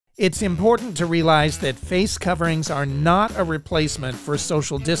It's important to realize that face coverings are not a replacement for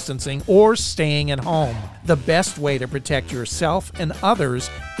social distancing or staying at home. The best way to protect yourself and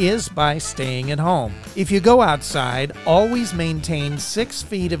others is by staying at home. If you go outside, always maintain 6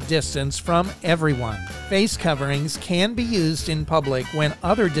 feet of distance from everyone. Face coverings can be used in public when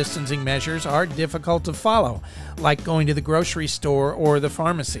other distancing measures are difficult to follow, like going to the grocery store or the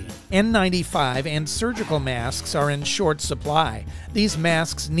pharmacy. N95 and surgical masks are in short supply. These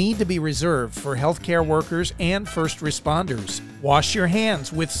masks need to be reserved for healthcare workers and first responders. Wash your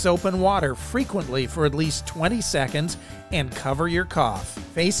hands with soap and water frequently for at least 20 seconds and cover your cough.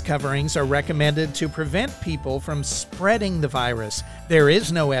 Face coverings are recommended to prevent people from spreading the virus. There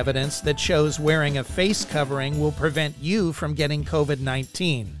is no evidence that shows wearing a face covering will prevent you from getting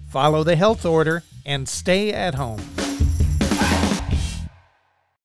COVID-19. Follow the health order and stay at home.